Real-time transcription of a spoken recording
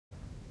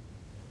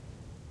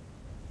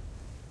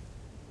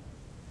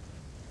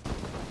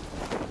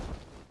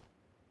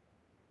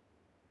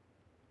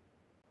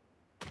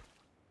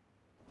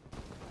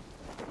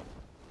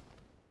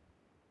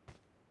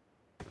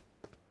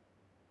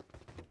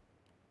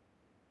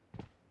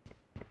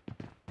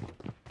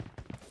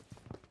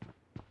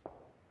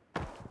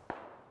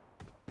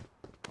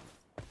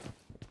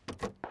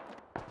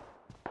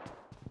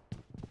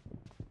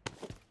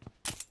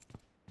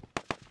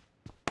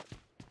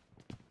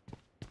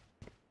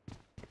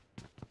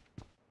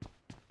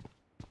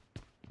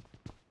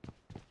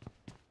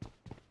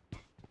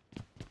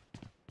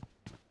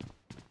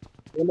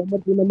तीन नंबर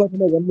थोड़ा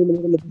 1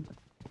 मिनट लगे।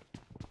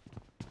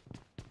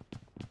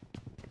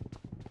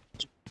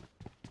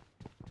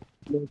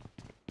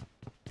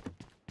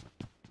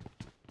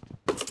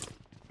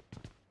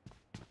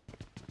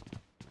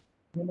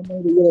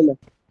 नंबर ये ले।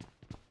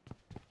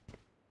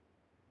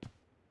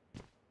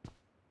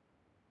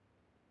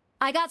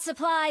 I got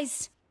supplies.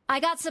 I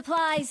got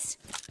supplies.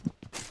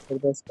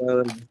 बस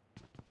कर।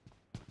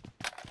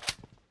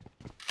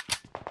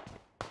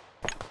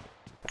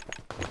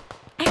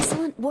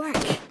 Excellent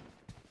work.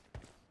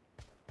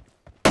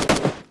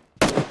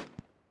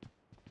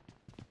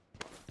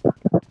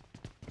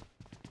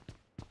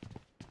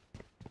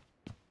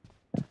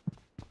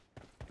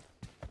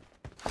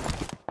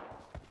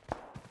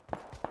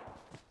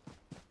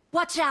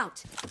 Watch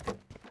out.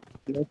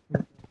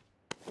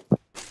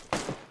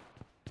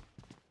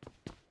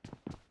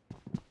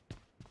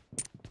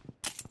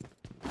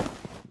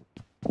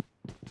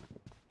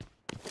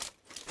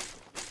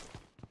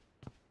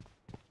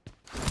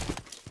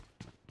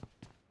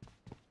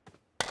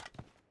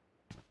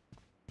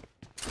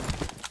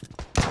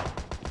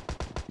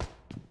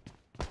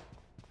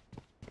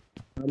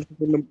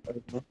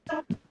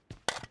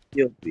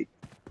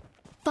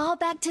 Fall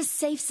back to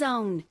safe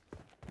zone.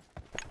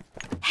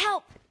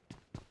 Help!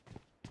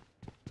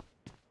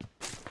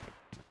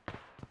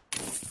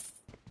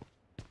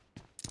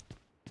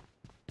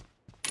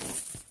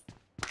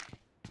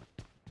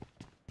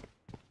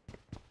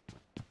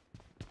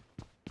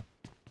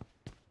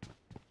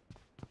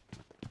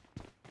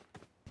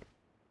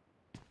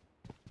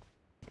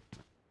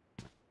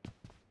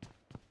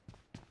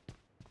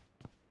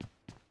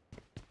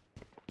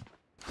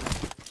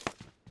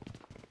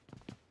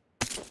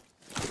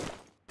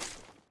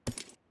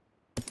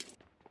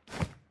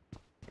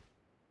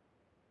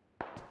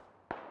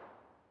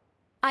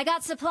 I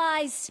got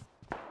supplies.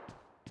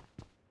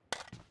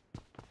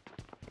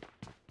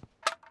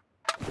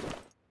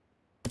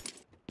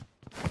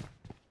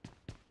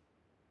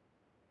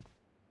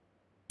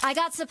 I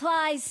got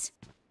supplies.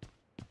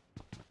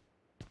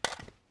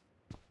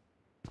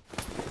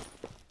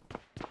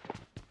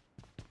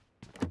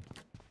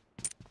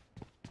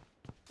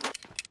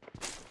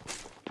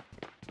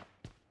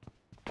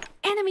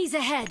 Enemies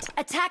ahead.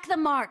 Attack the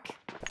mark.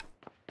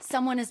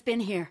 Someone has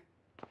been here.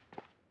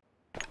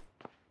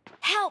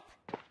 Help!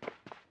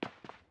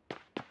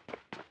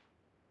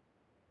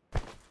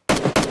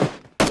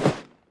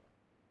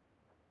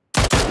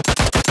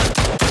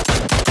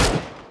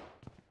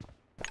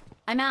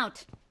 I'm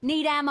out.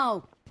 Need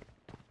ammo.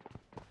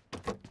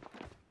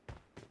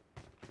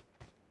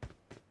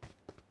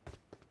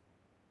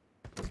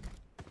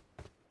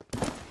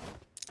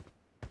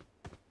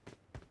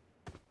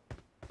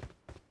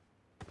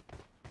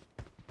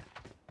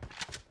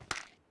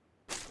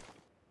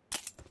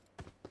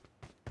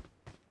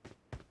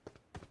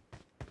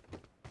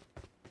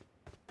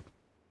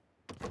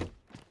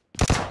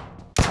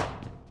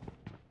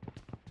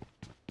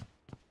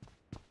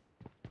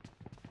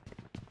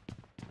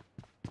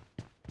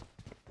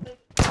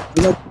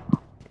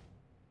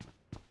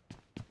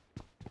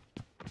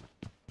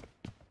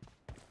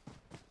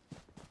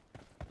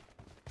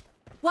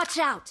 Watch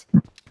out!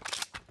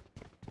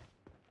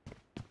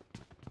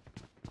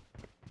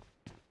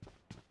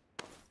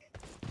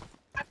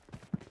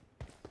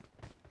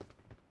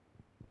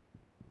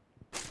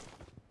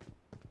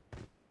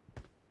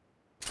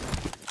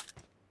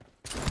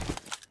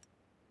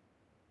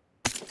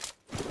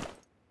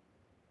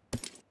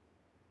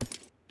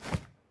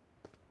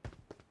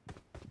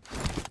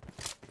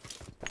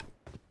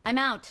 I'm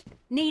out.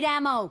 Need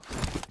ammo.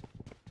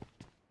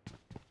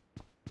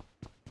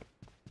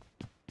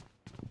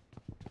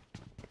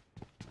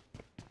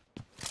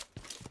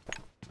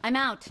 I'm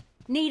out.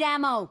 Need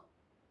ammo.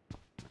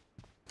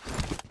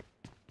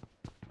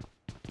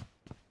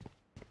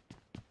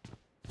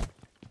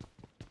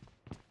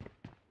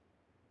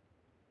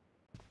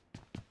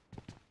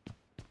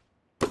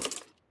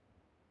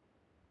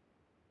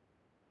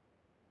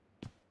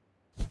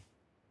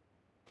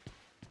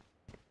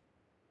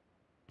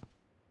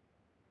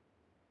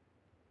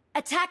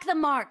 Attack the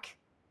mark.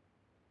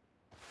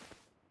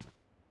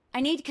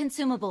 I need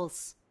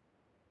consumables.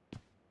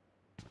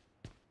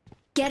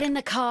 Get in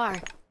the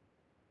car.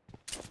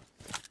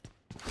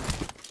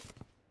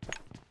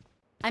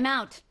 I'm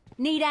out.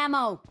 Need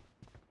ammo.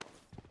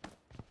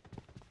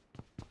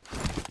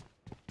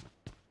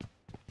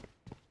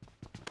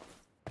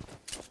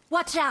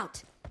 Watch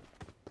out.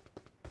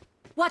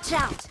 Watch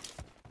out.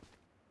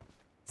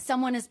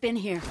 Someone has been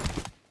here.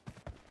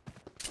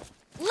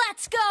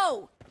 Let's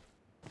go.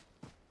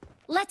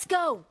 Let's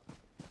go.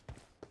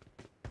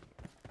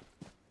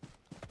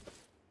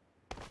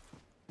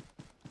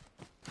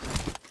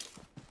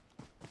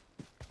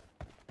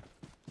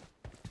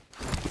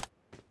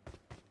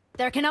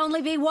 There can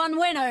only be one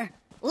winner.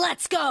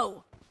 Let's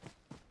go!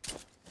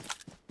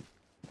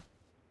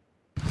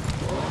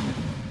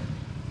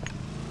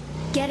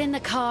 Get in the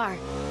car.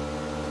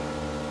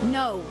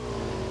 No.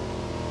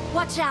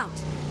 Watch out.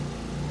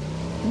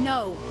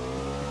 No.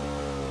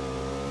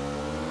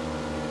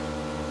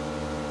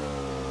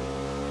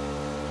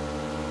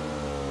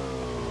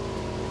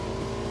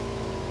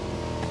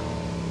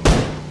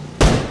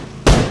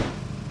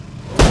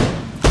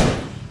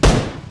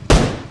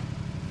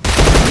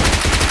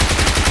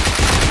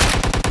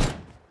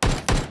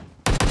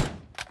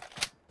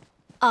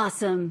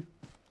 Awesome.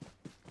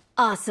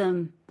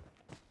 Awesome.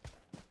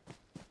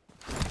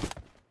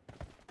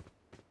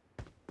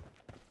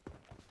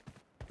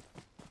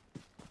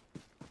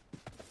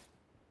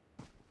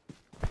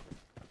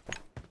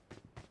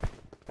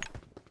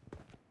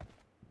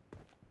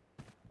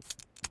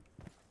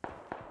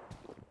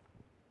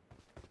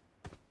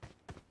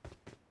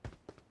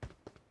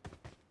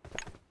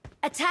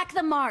 Attack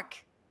the mark.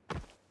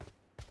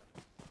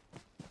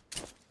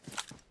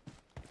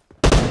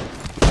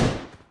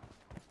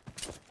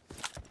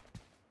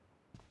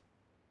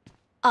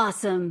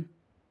 Awesome.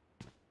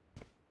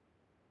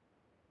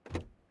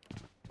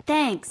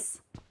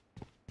 Thanks.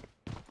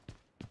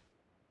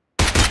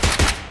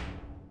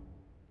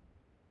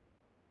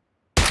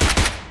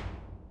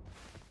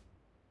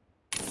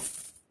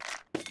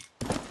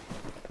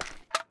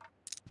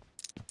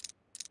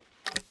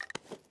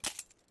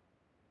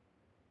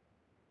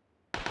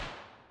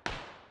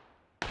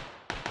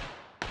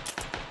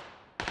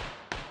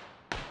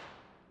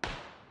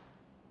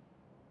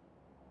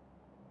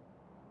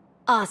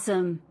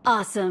 Awesome.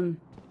 Awesome.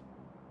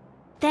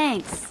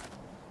 Thanks.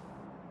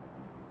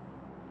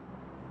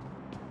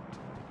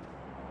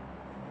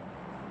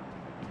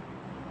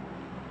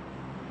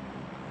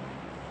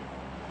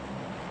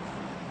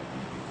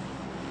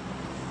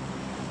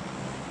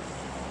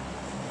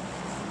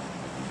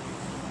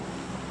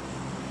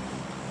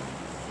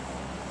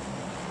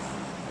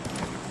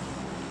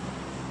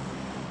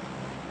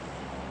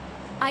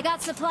 I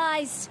got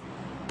supplies.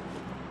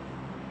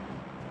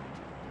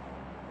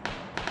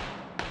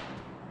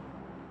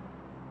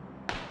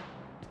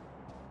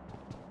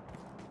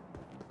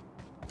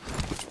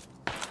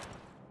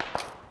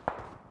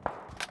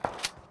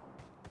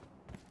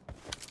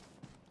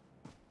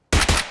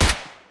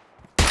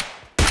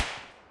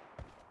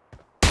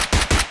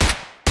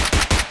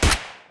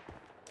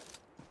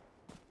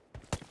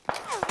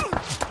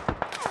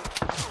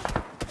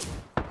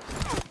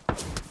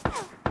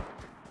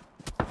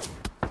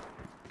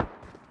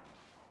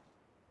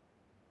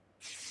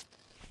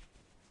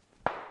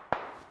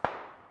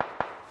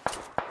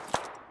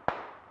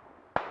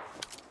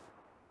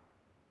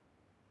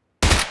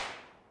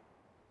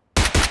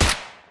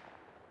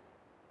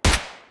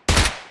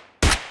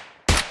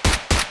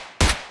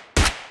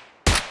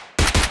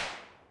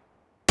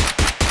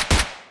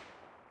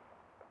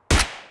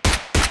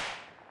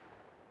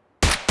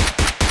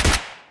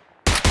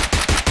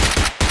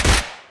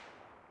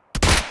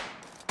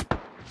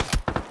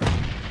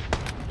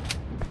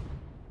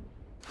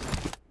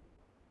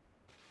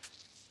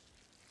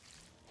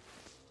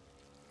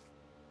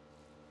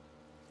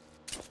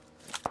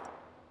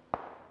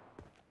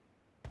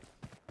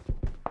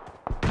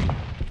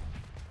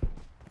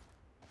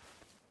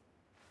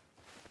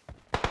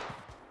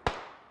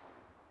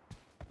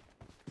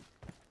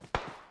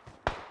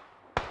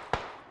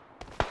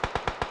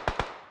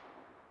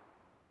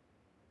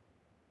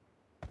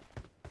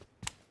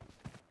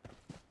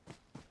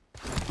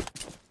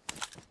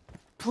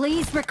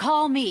 Please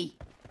recall me.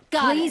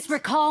 Please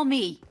recall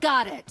me.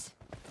 Got it.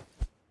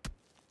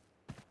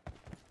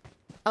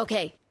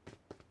 Okay.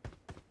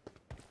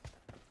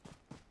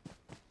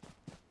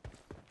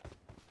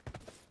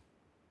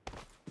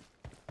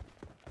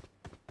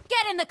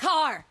 Get in the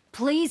car.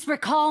 Please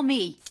recall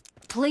me.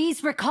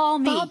 Please recall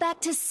me. Fall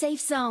back to safe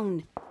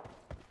zone.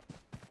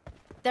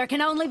 There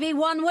can only be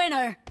one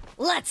winner.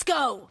 Let's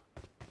go.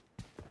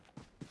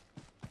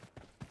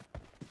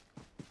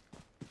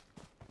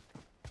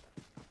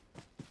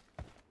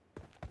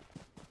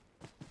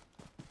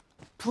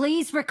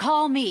 Please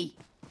recall me.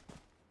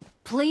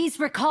 Please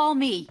recall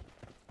me.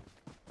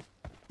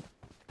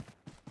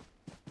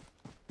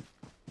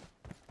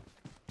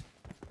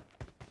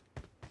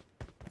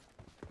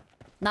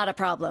 Not a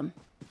problem.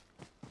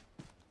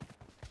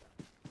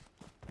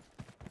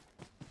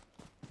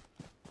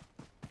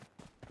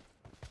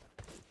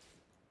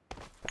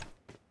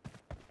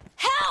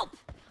 Help!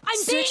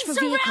 I'm being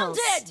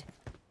surrounded!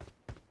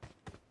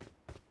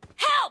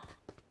 Help!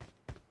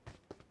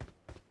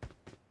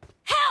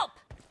 Help!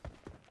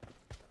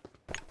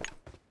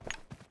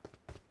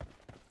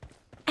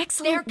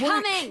 Excellent They're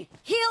work. Coming!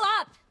 Heal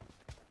up!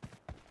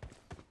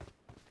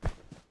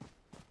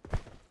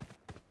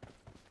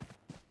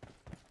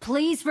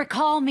 Please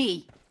recall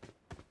me.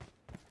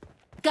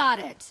 Got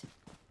it.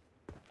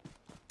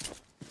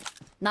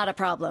 Not a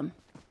problem.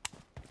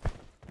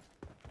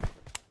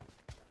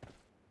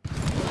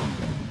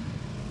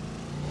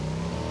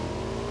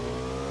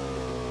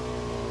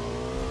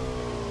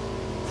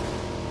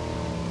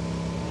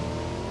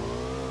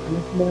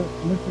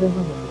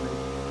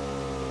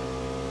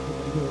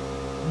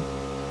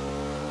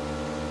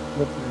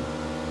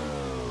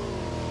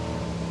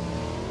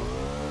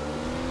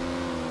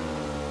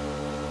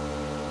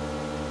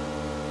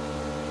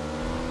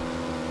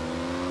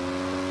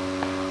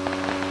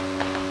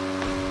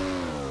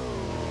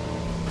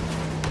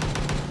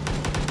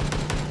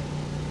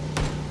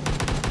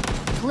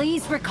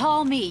 Please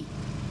recall me.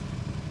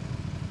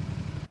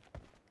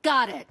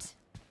 Got it.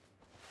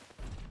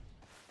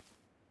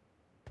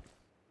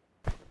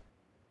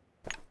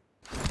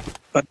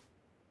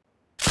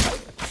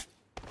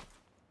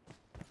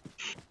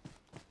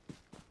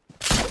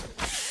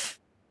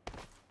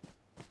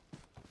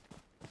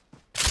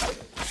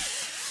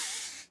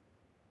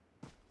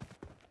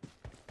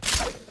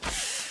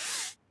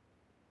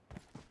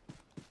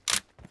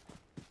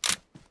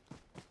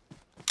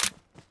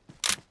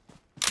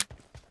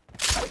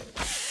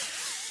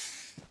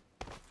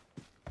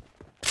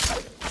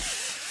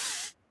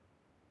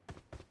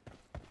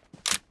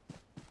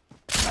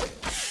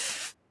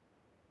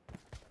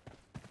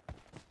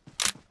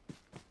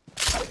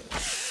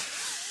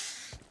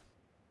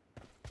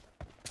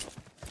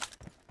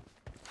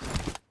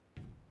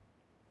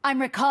 I'm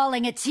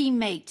recalling a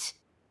teammate.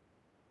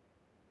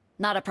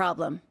 Not a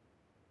problem.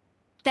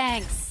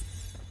 Thanks.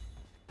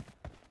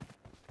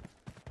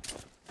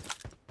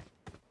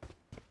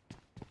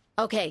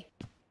 Okay.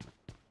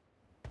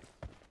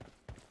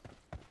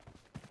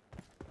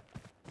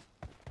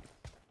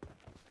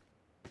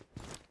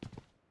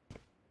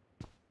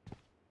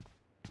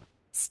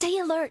 Stay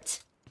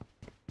alert.